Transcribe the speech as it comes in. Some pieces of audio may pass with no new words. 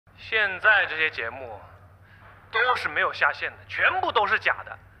现在这些节目都是没有下线的，全部都是假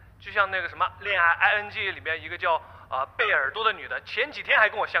的。就像那个什么《恋爱 ING》里面一个叫贝耳朵的女的，前几天还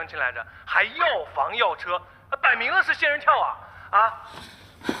跟我相亲来着，还要房要车，摆明了是仙人跳啊！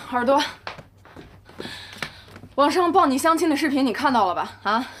耳朵，网上报你相亲的视频你看到了吧？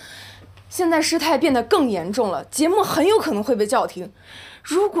啊，现在事态变得更严重了，节目很有可能会被叫停。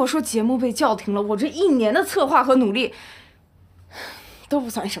如果说节目被叫停了，我这1年的策划和努力都不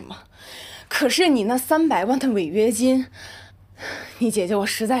算什么。可是你那300万的违约金，你姐姐我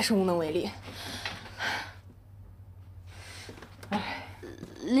实在是无能为力。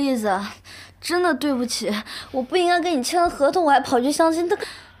栗子，真的对不起，我不应该跟你签了合同，我还跑去相亲。但是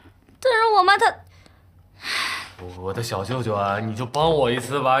我妈她，我的小舅舅啊，你就帮我一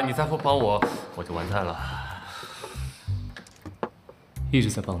次吧，你再不帮我，我就完蛋了。一直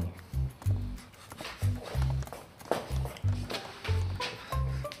在帮你。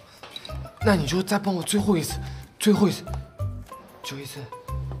那你就再帮我最后一次，就一次。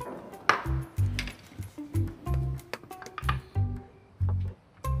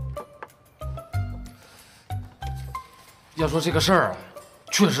要说这个事儿啊，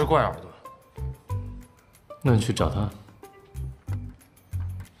确实怪耳朵。那你去找他。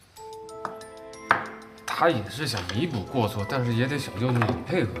他也是想弥补过错，但是也得小舅舅你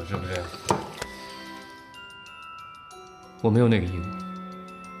配合，是不是？我没有那个义务。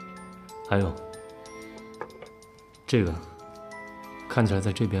还有，这个看起来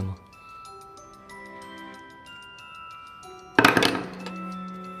在这边吗？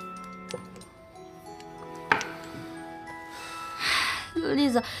栗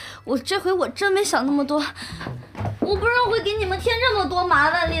子，我这回我真没想那么多，我不知道会给你们添这么多麻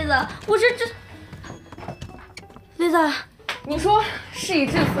烦。栗子，我这，栗子，你说事已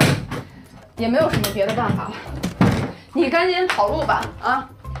至此，也没有什么别的办法了，你赶紧跑路吧啊！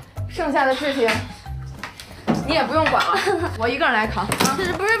剩下的事情你也不用管了，我一个人来扛。不是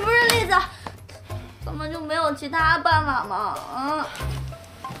栗子，根本就没有其他办法嘛啊！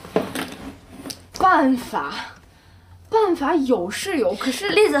办法有是有，可是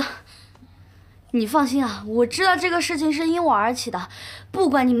栗子，你放心啊，我知道这个事情是因我而起的，不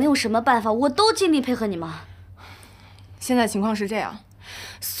管你们有什么办法，我都尽力配合你们。现在情况是这样，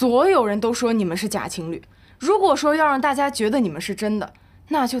所有人都说你们是假情侣，如果说要让大家觉得你们是真的，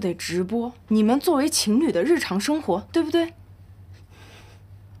那就得直播你们作为情侣的日常生活，对不对？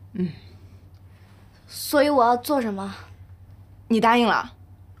所以我要做什么？你答应了？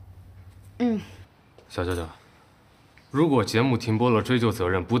小舅舅，如果节目停播了，追究责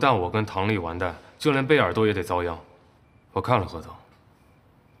任不但我跟唐丽完蛋，就连贝尔多也得遭殃。我看了合同，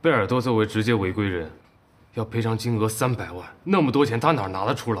贝尔多作为直接违规人，要赔偿金额300万，那么多钱他哪拿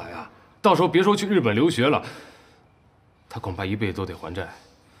得出来啊？到时候别说去日本留学了，他恐怕一辈子都得还债。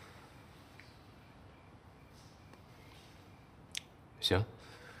行，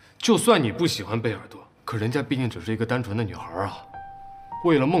就算你不喜欢贝尔多，可人家毕竟只是一个单纯的女孩啊，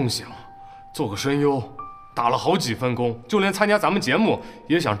为了梦想，做个声优，打了好几份工，就连参加咱们节目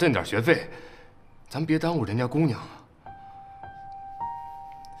也想挣点学费，咱别耽误人家姑娘啊！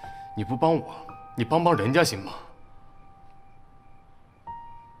你不帮我，你帮帮人家行吗？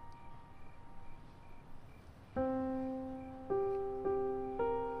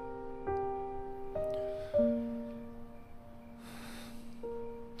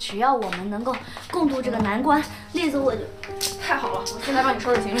只要我们能够共度这个难关，栗子我就太好了，我现在帮你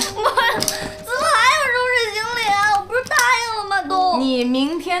收拾行李。怎么还有收拾行李啊？我不是答应了吗？都你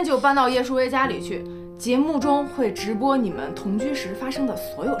明天就搬到叶舒薇家里去，节目中会直播你们同居时发生的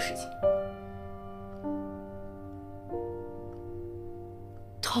所有事情。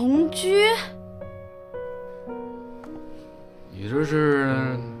同居？你这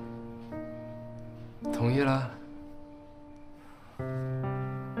是同意了？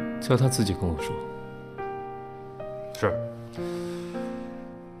叫他自己跟我说。是，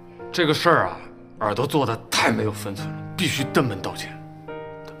这个事儿啊，耳朵做的太没有分寸了，必须登门道歉。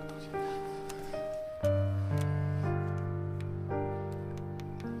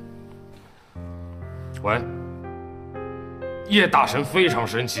喂，叶大神非常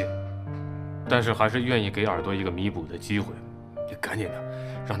生气，但是还是愿意给耳朵一个弥补的机会。你赶紧的，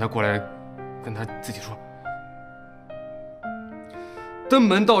让他过来跟他自己说。登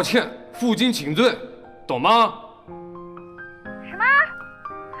门道歉，负荆请罪，懂吗？什么？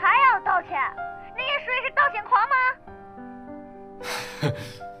还要道歉？你也属于是道歉狂吗？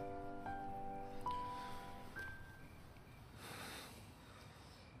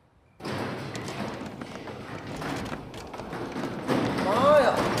妈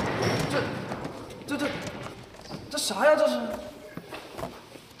呀，这啥呀？这是？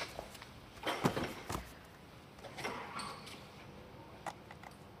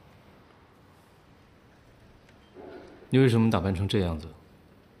你为什么打扮成这样子？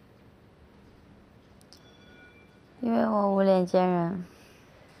因为我无脸见人。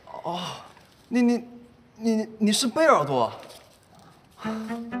哦，你是贝尔多？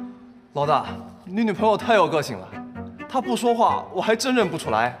老大，你女朋友太有个性了，她不说话我还真认不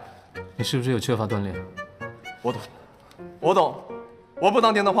出来。你是不是有缺乏锻炼？我懂，我不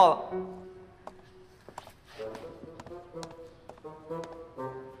当电灯泡了。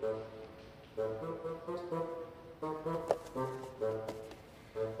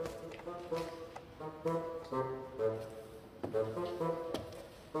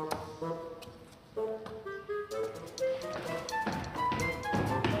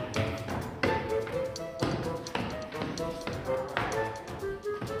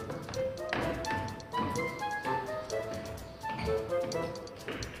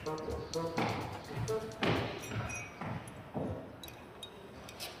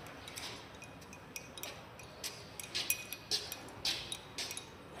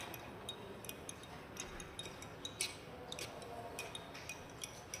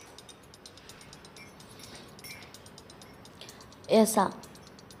叶桑，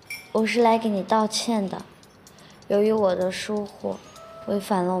我是来给你道歉的。由于我的疏忽，违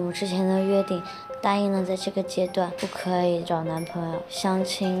反了我们之前的约定，答应了在这个阶段不可以找男朋友，相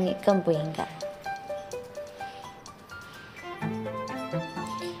亲你更不应该。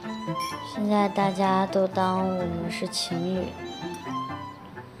现在大家都当我们是情侣，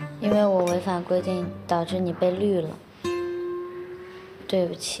因为我违反规定导致你被绿了，对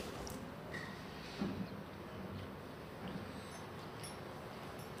不起。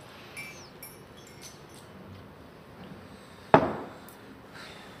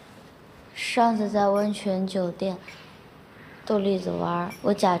上次在温泉酒店逗栗子玩，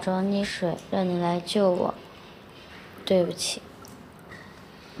我假装溺水让你来救我，对不起。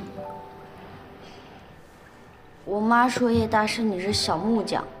我妈说叶大师你是小木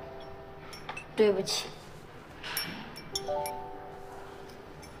匠，对不起。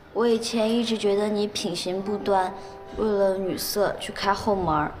我以前一直觉得你品行不端，为了女色去开后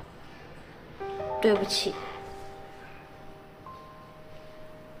门，对不起。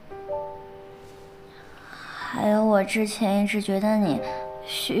还有，我之前一直觉得你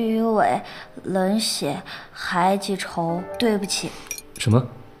虚伪、冷血、还记仇，对不起。什么？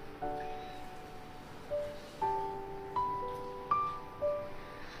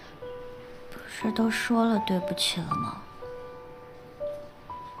不是都说了对不起了吗？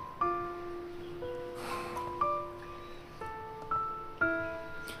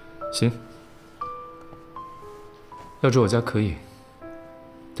行，要住我家可以，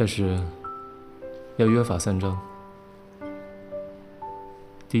但是要约法三章。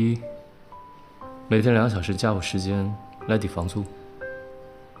第一，每天2小时家务时间来抵房租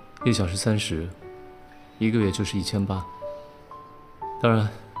，1小时30，一个月就是1800。当然，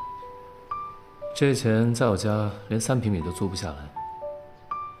这些钱在我家连3平米都租不下来。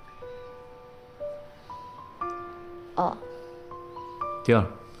哦。第二，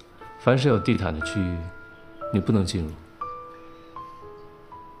凡是有地毯的区域，你不能进入。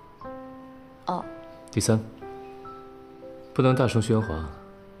哦。第三，不能大声喧哗，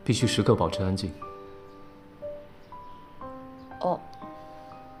必须时刻保持安静。哦。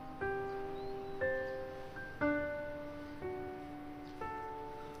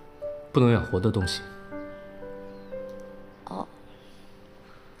不能养活的东西。哦。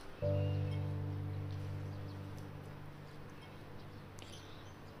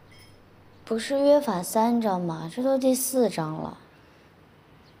不是约法3章吗？这都第4章了。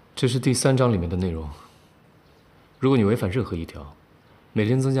这是第3章里面的内容。如果你违反任何一条，每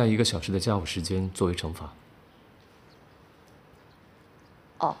天增加1个小时的家务时间作为惩罚。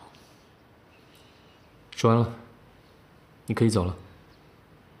哦。说完了，你可以走了。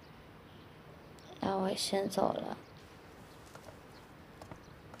那我先走了。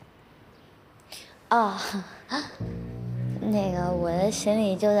啊，那个我的行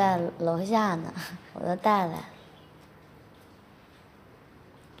李就在楼下呢，我都带来了。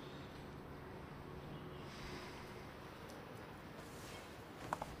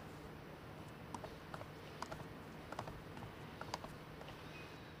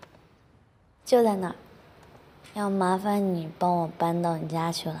就在那儿，要麻烦你帮我搬到你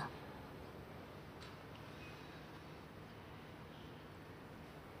家去了。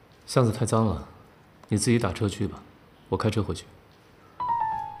巷子太脏了，你自己打车去吧，我开车回去。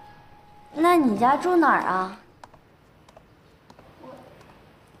那你家住哪儿啊？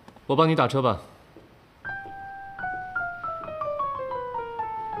我帮你打车吧。